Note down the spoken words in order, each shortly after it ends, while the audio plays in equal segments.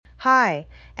Hi,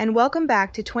 and welcome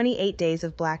back to 28 Days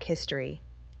of Black History.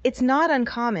 It's not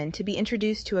uncommon to be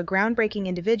introduced to a groundbreaking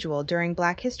individual during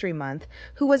Black History Month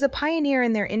who was a pioneer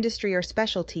in their industry or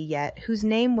specialty yet whose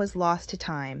name was lost to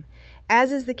time,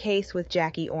 as is the case with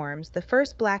Jackie Ormes, the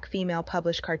first black female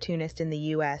published cartoonist in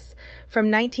the U.S. From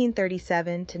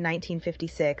 1937 to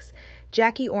 1956,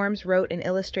 Jackie Ormes wrote and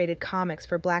illustrated comics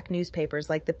for black newspapers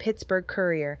like the Pittsburgh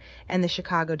Courier and the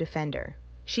Chicago Defender.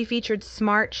 She featured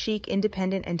smart, chic,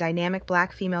 independent, and dynamic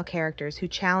black female characters who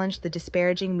challenged the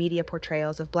disparaging media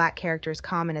portrayals of black characters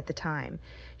common at the time.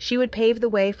 She would pave the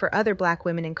way for other black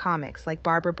women in comics, like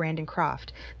Barbara Brandon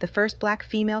Croft, the first black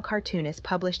female cartoonist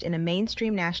published in a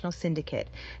mainstream national syndicate,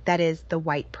 that is, the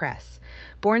white press.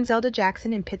 Born Zelda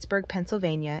Jackson in Pittsburgh,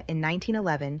 Pennsylvania in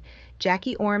 1911,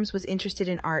 Jackie Ormes was interested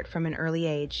in art from an early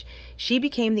age. She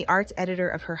became the arts editor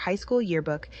of her high school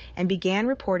yearbook and began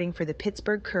reporting for the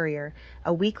Pittsburgh Courier,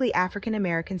 a weekly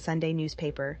African-American Sunday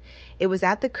newspaper. It was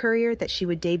at the Courier that she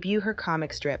would debut her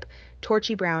comic strip,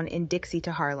 Torchy Brown in Dixie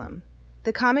to Harlem.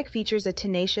 The comic features a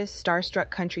tenacious, starstruck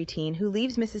country teen who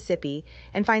leaves Mississippi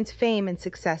and finds fame and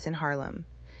success in Harlem.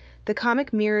 The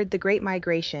comic mirrored the Great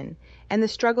Migration and the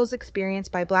struggles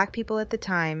experienced by black people at the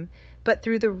time, but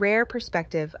through the rare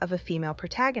perspective of a female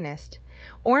protagonist.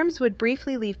 Ormes would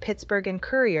briefly leave Pittsburgh and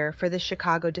Courier for the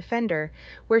Chicago Defender,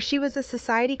 where she was a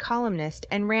society columnist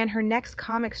and ran her next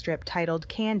comic strip titled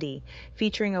Candy,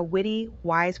 featuring a witty,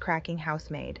 wisecracking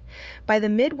housemaid. By the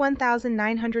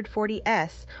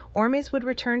mid-1940s, Ormes would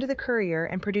return to the Courier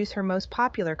and produce her most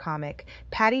popular comic,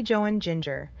 Patty Jo and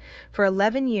Ginger. For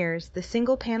 11 years, the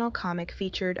single-panel comic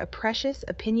featured a precious,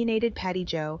 opinionated Patty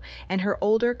Jo and her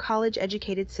older,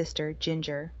 college-educated sister,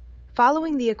 Ginger.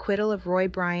 Following the acquittal of Roy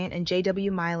Bryant and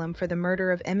J.W. Milam for the murder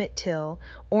of Emmett Till,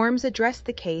 Ormes addressed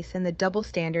the case and the double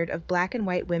standard of black and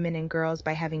white women and girls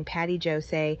by having Patty Jo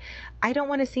say, "I don't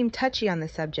want to seem touchy on the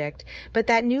subject, but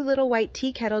that new little white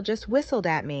tea kettle just whistled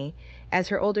at me," as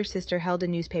her older sister held a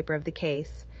newspaper of the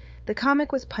case. The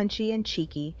comic was punchy and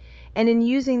cheeky, and in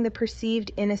using the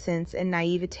perceived innocence and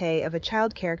naivete of a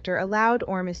child character allowed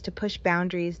Ormes to push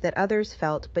boundaries that others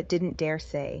felt but didn't dare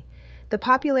say. The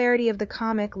popularity of the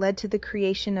comic led to the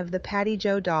creation of the Patty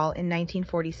Jo doll in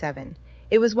 1947.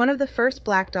 It was one of the first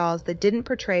black dolls that didn't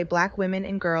portray black women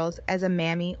and girls as a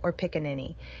mammy or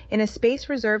pickaninny. In a space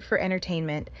reserved for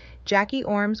entertainment, Jackie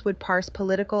Ormes would parse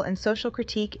political and social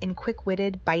critique in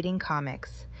quick-witted, biting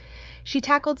comics. She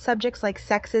tackled subjects like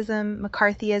sexism,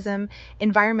 McCarthyism,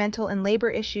 environmental and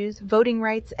labor issues, voting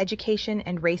rights, education,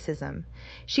 and racism.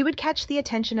 She would catch the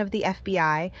attention of the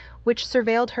FBI, which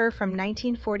surveilled her from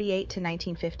 1948 to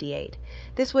 1958.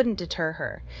 This wouldn't deter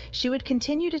her. She would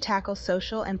continue to tackle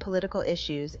social and political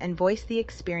issues and voice the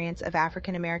experience of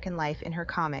African American life in her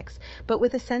comics, but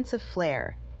with a sense of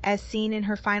flair, as seen in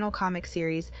her final comic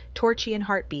series, Torchy and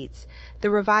Heartbeats,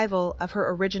 the revival of her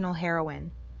original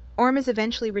heroine. Ormes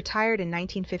eventually retired in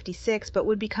 1956 but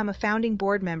would become a founding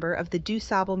board member of the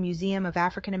DuSable Museum of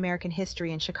African American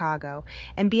History in Chicago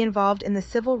and be involved in the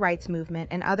civil rights movement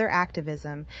and other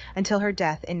activism until her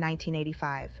death in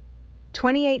 1985.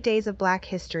 28 Days of Black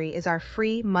History is our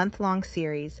free month-long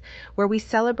series where we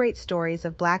celebrate stories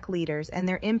of black leaders and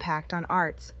their impact on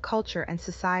arts, culture, and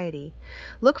society.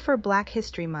 Look for Black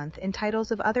History Month in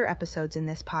titles of other episodes in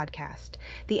this podcast.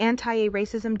 The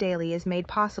Anti-Racism Daily is made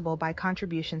possible by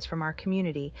contributions from our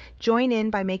community. Join in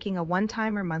by making a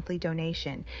one-time or monthly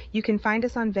donation. You can find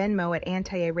us on Venmo at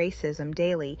Anti-Racism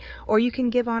Daily, or you can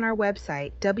give on our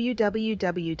website,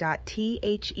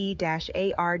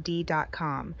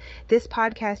 www.the-ard.com. This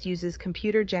podcast uses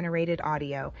computer-generated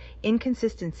audio.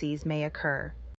 Inconsistencies may occur.